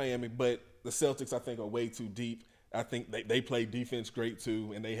away from Miami, but the Celtics I think are way too deep. I think they play defense great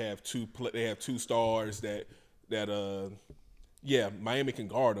too, and they have two stars that Miami can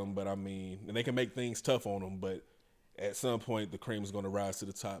guard them, but I mean, and they can make things tough on them, but at some point the cream is going to rise to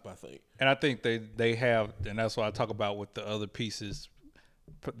the top, I think. And I think they have, and that's what I talk about with the other pieces,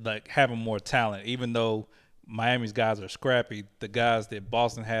 like having more talent. Even though Miami's guys are scrappy, the guys that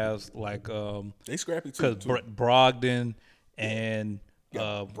Boston has, like they scrappy too. Because Brogdon and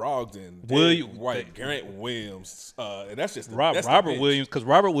Brogdon, White, Grant Williams, and that's just Robert Williams. Because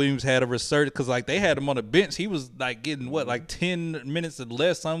Robert Williams had a resurgence, because like they had him on the bench, he was like getting like 10 minutes or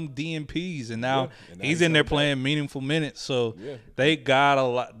less, some DNPs, and now he's in there playing meaningful minutes. So they got a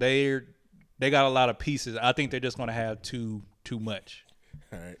lot. They got a lot of pieces. I think they're just going to have too much.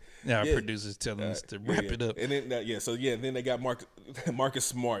 All right. Now our producers telling us to wrap it up. And then then they got Marcus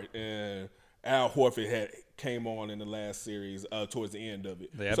Smart and Al Horford came on in the last series towards the end of it.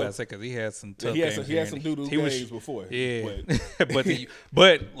 Yeah, I was about to say because he had some tough he games. He had some doo-doo games before. Yeah,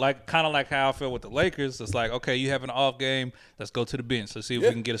 but like kind of like how I feel with the Lakers, it's like, okay, you have an off game, let's go to the bench. Let's see if we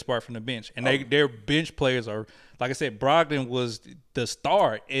can get a spark from the bench. And their bench players are, like I said, Brogdon was the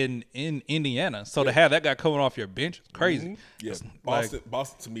star in Indiana. So to have that guy coming off your bench is crazy. Yeah, Boston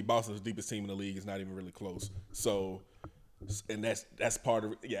to me, Boston's the deepest team in the league. Is not even really close. So, and that's part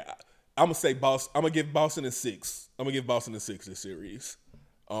of it. Yeah. I'm gonna say Boston. I'm gonna give Boston a 6. I'm gonna give Boston a 6 this series,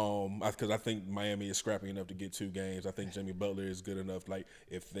 because I think Miami is scrappy enough to get 2 games. I think Jimmy Butler is good enough. Like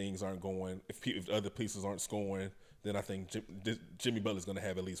if things aren't going, if other pieces aren't scoring, then I think Jimmy Butler's gonna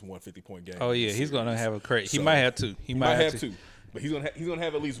have at least one 50-point game. Oh yeah, he's gonna have a crazy. He might have 2. He might have 2. But he's gonna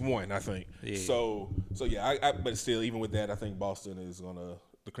have at least one. I think. Yeah. So yeah. But still, even with that, I think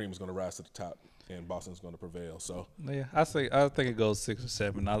the cream is gonna rise to the top. And Boston's going to prevail. So yeah, I think it goes 6 or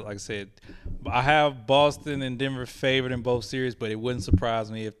 7. Like I said, I have Boston and Denver favored in both series, but it wouldn't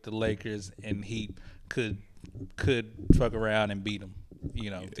surprise me if the Lakers and Heat could fuck around and beat them.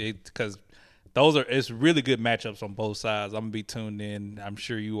 You know, because it's really good matchups on both sides. I'm gonna be tuned in. I'm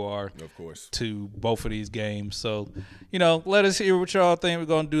sure you are, of course, to both of these games. So, let us hear what y'all think. We're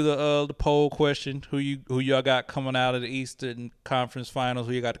gonna do the poll question. Who y'all got coming out of the Eastern Conference Finals?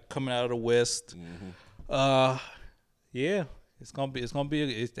 Who you got coming out of the West? Mm-hmm. Yeah, it's gonna be it's gonna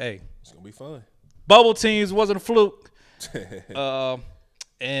be fun. Bubble teams wasn't a fluke.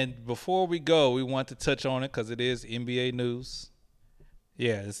 And before we go, we want to touch on it because it is NBA news.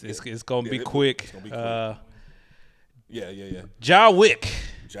 Yeah, it's gonna be quick. It's gonna be quick. Yeah. Ja Wick.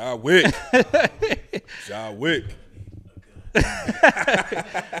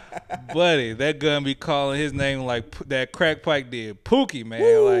 Buddy, they're gonna be calling his name like that crack pipe did Pookie, man.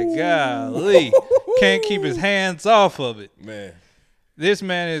 Woo. Like, golly. Can't keep his hands off of it. Man. This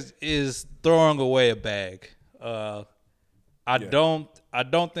man is throwing away a bag. I don't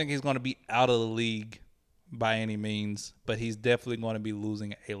think he's gonna be out of the league by any means, but he's definitely going to be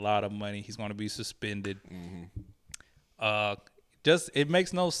losing a lot of money. He's going to be suspended. Mm-hmm. It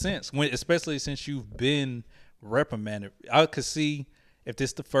makes no sense especially since you've been reprimanded. I could see if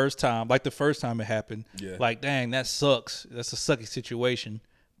this the first time it happened. Yeah. Like, dang, that sucks. That's a sucky situation.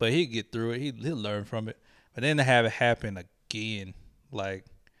 But he'll get through it. He'll learn from it. But then to have it happen again, like,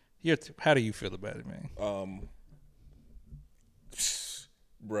 how do you feel about it, man?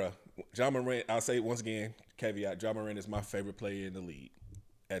 Bruh. Ja Morant, I'll say once again, caveat, Ja Morant is my favorite player in the league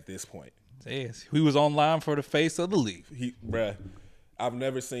at this point. Yes, he was online for the face of the league. I've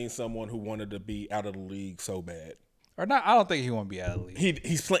never seen someone who wanted to be out of the league so bad. Or not, I don't think he want to be out of the league.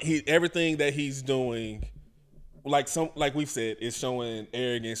 He's playing. Everything that he's doing, like we've said, is showing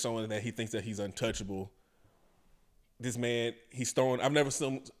arrogance, showing that he thinks that he's untouchable. This man, he's throwing.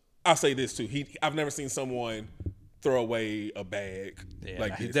 I'll say this too. I've never seen someone throw away a bag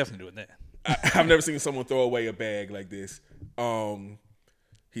like this. He's definitely doing that. I've never seen someone throw away a bag like this.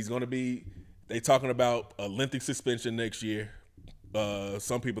 He's going to be – they talking about a lengthy suspension next year.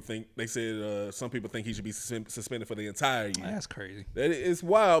 Some people think – they said some people think he should be suspended for the entire year. That's crazy. It's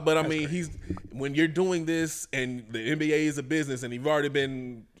wild, but when you're doing this and the NBA is a business and you've already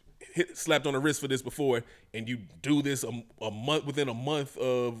been slapped on the wrist for this before and you do this a month within a month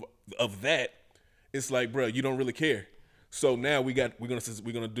of that, it's like, bro, you don't really care. So now we're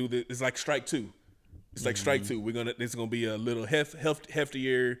gonna do this. It's like strike 2. It's like strike 2. It's gonna be a little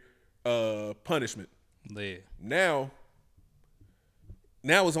heftier punishment. Yeah. Now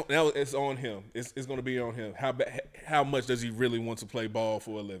it's on him. It's gonna be on him. How much does he really want to play ball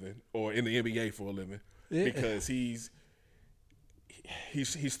for a living or in the NBA for a living? Yeah. Because he's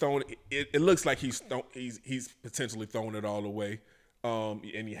thrown. It looks like he's potentially throwing it all away. And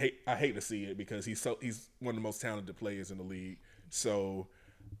I hate to see it because he's one of the most talented players in the league. So,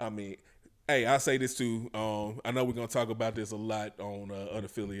 hey, I say this too. I know we're gonna talk about this a lot on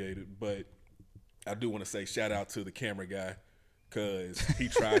Unaffiliated, but I do want to say shout out to the camera guy because he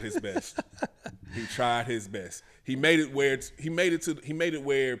tried his best. He made it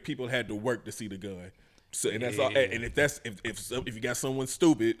where people had to work to see the gun. So, and that's all. And if you got someone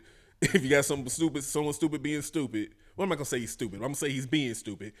stupid, someone stupid being stupid. What am I gonna say? He's stupid. I'm gonna say he's being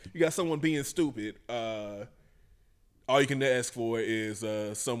stupid. You got someone being stupid. All you can ask for is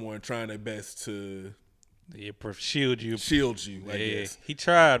someone trying their best to shield you. I guess. He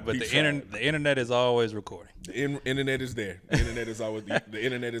tried, but the internet is always recording. The internet is there. The internet is always the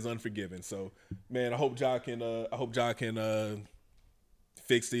internet is unforgiving. So, man, I hope Ja can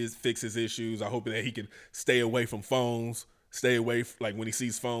fix his issues. I hope that he can stay away from phones. Stay away, like when he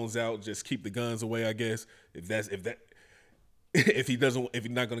sees phones out, just keep the guns away. I guess if that, if he's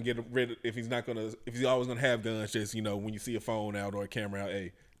not gonna get rid of, if he's always gonna have guns, just when you see a phone out or a camera out,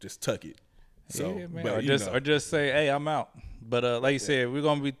 hey, just tuck it. So, yeah, man. but or just say, hey, I'm out. But like you said, we're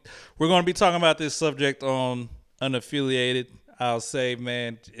gonna be talking about this subject on Unaffiliated. I'll say,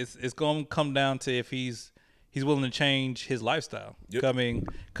 man, it's gonna come down to if he's willing to change his lifestyle. Yep. I mean,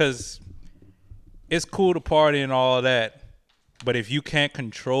 because it's cool to party and all of that, but if you can't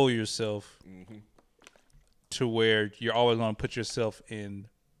control yourself to where you're always gonna put yourself in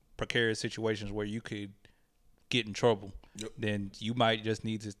precarious situations where you could get in trouble. Yep. Then you might just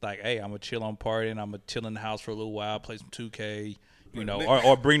need to hey, I'm gonna chill on party and I'm gonna chill in the house for a little while, play some 2K,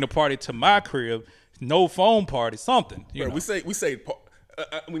 or bring the party to my crib, no phone party, something. You know. We say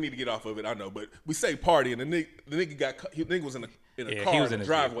we need to get off of it. I know, but we say party and the nigga was in a car in the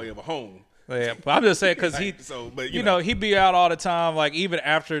driveway of a home. Yeah, but I'm just saying because he be out all the time. Like even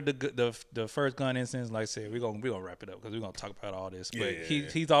after the first gun incidents, like I said, we're gonna wrap it up because we're gonna talk about all this. But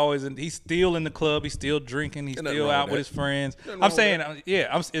he's still in the club. He's still drinking. He's still out with his friends. I'm saying,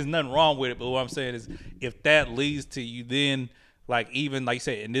 there's nothing wrong with it. But what I'm saying is, if that leads to you then. Like even like you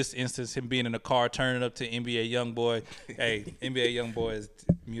said, in this instance, him being in the car turning up to NBA YoungBoy. Hey, NBA YoungBoy's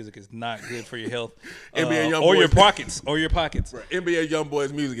music is not good for your health, or your pockets, Right. NBA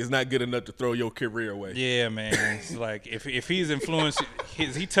YoungBoy's music is not good enough to throw your career away. Yeah, man. It's like if he's influenced,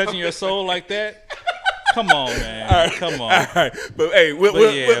 is he touching your soul like that? Come on, man. Come on. All right, but hey, I want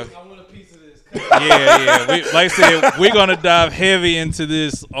a piece of this. Yeah. Like I said, we're gonna dive heavy into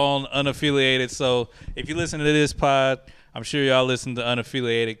this on Unaffiliated. So if you listen to this pod. I'm sure y'all listen to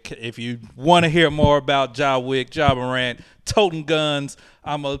Unaffiliated. If you want to hear more about Ja Wick, Ja Morant, toting guns,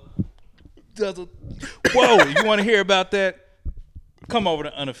 you want to hear about that? Come over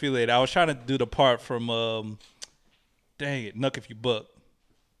to Unaffiliated. I was trying to do the part from, Nuck If You Buck.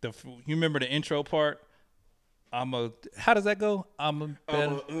 You remember the intro part? How does that go? I'm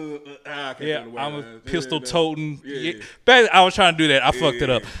a pistol toting. Yeah. I was trying to do that. I fucked it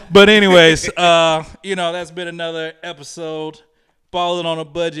up. But anyways, that's been another episode. Ballin' on a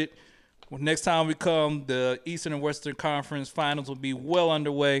budget. Next time we come, the Eastern and Western Conference Finals will be well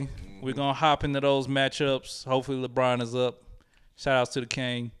underway. We're gonna hop into those matchups. Hopefully LeBron is up. Shout outs to the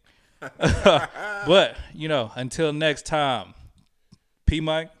King. But until next time, P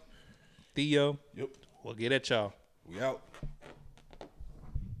Mike, Theo. Yep. We'll get at y'all. We out.